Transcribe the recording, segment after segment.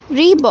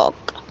Reebok.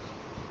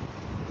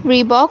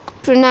 Reebok,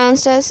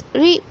 pronounced as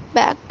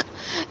Reebok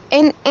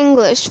in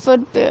English,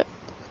 footwear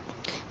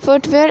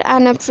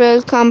and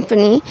apparel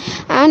company,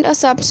 and a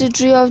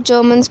subsidiary of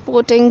German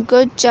sporting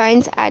goods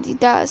giant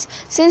Adidas.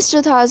 Since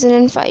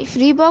 2005,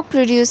 Reebok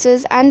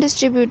produces and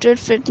distributed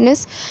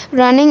fitness,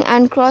 running,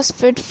 and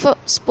CrossFit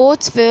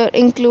sportswear,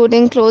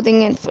 including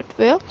clothing and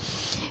footwear.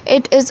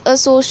 It is a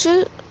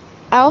social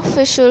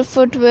official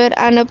footwear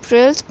and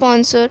apparel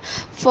sponsor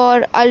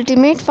for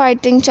Ultimate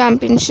Fighting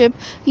Championship,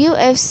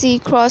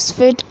 UFC,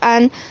 CrossFit,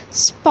 and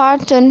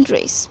Spartan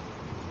Race.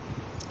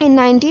 In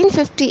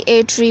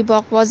 1958,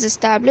 Reebok was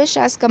established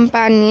as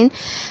companion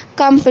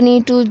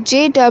company to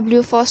J.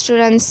 W. Foster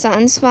and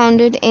Sons,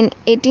 founded in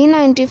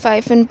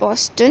 1895 in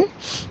Boston,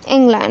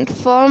 England.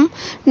 From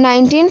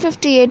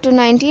 1958 to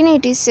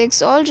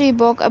 1986, all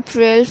Reebok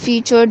apparel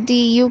featured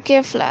the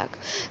UK flag.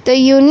 The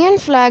Union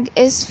flag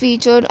is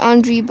featured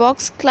on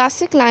Reebok's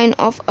classic line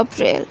of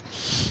apparel.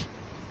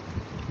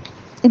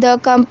 The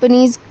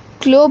company's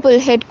global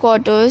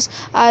headquarters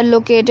are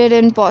located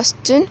in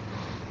Boston,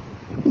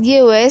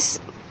 US,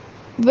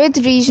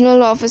 with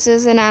regional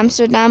offices in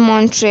Amsterdam,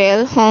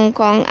 Montreal, Hong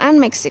Kong, and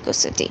Mexico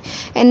City.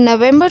 In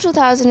November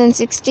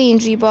 2016,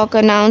 Reebok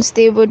announced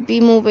they would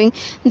be moving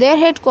their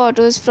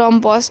headquarters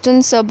from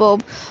Boston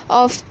suburb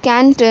of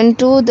Canton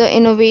to the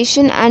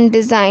Innovation and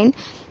Design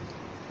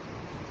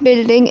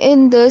building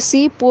in the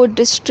Seaport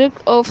District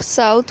of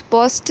South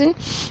Boston.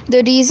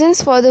 The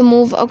reasons for the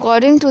move,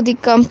 according to the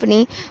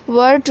company,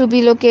 were to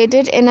be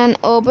located in an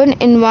urban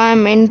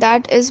environment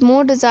that is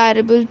more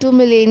desirable to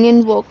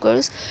millennial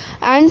workers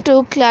and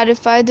to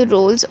clarify the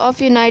roles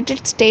of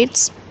United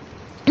States.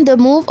 The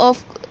move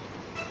of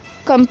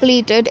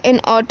completed in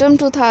autumn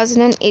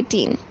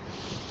 2018.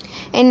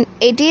 In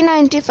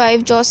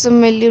 1895, Joseph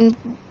Million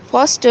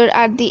Foster,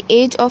 at the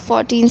age of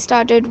 14,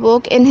 started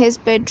work in his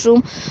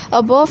bedroom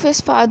above his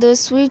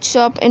father's sweet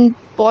shop in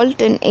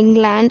Bolton,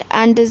 England,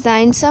 and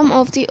designed some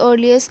of the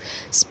earliest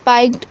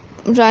spiked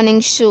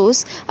running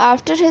shoes.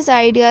 After his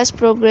ideas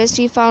progressed,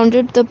 he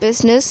founded the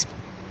business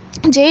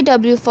J.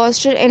 W.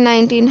 Foster in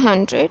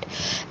 1900.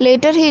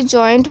 Later, he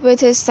joined with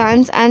his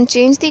sons and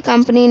changed the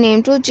company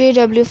name to J.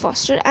 W.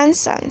 Foster and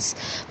Sons.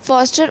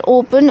 Foster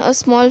opened a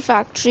small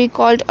factory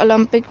called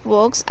Olympic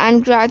Works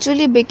and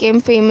gradually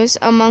became famous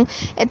among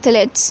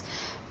athletes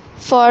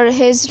for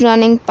his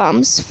running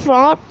pumps.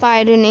 For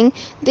pioneering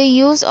the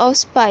use of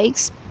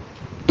spikes,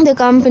 the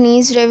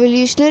company's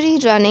revolutionary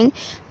running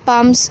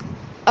pumps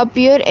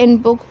appear in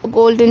book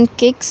Golden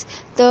Kicks,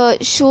 the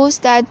shoes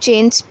that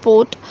changed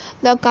sport.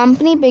 The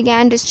company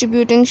began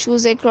distributing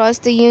shoes across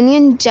the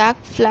Union Jack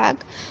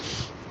flag,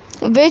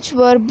 which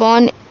were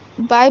worn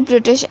by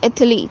British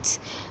athletes.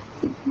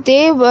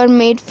 They were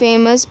made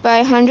famous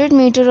by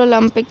 100-meter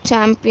Olympic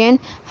champion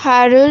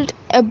Harold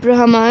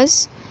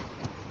Abrahams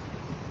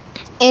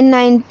in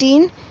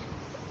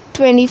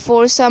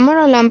 1924 Summer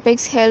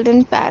Olympics held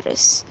in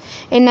Paris.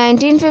 In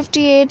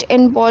 1958,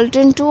 in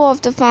Bolton, two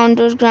of the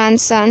founder's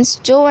grandsons,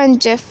 Joe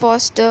and Jeff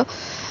Foster,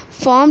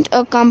 formed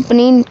a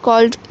company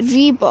called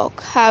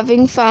Reebok.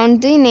 Having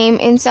found the name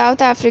in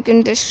South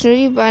African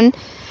dictionary, one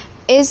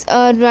is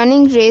a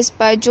running race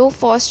by Joe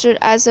Foster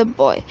as a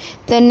boy.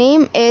 The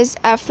name is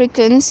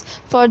Afrikaans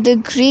for the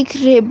Greek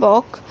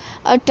Reebok,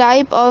 a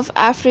type of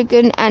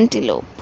African antelope.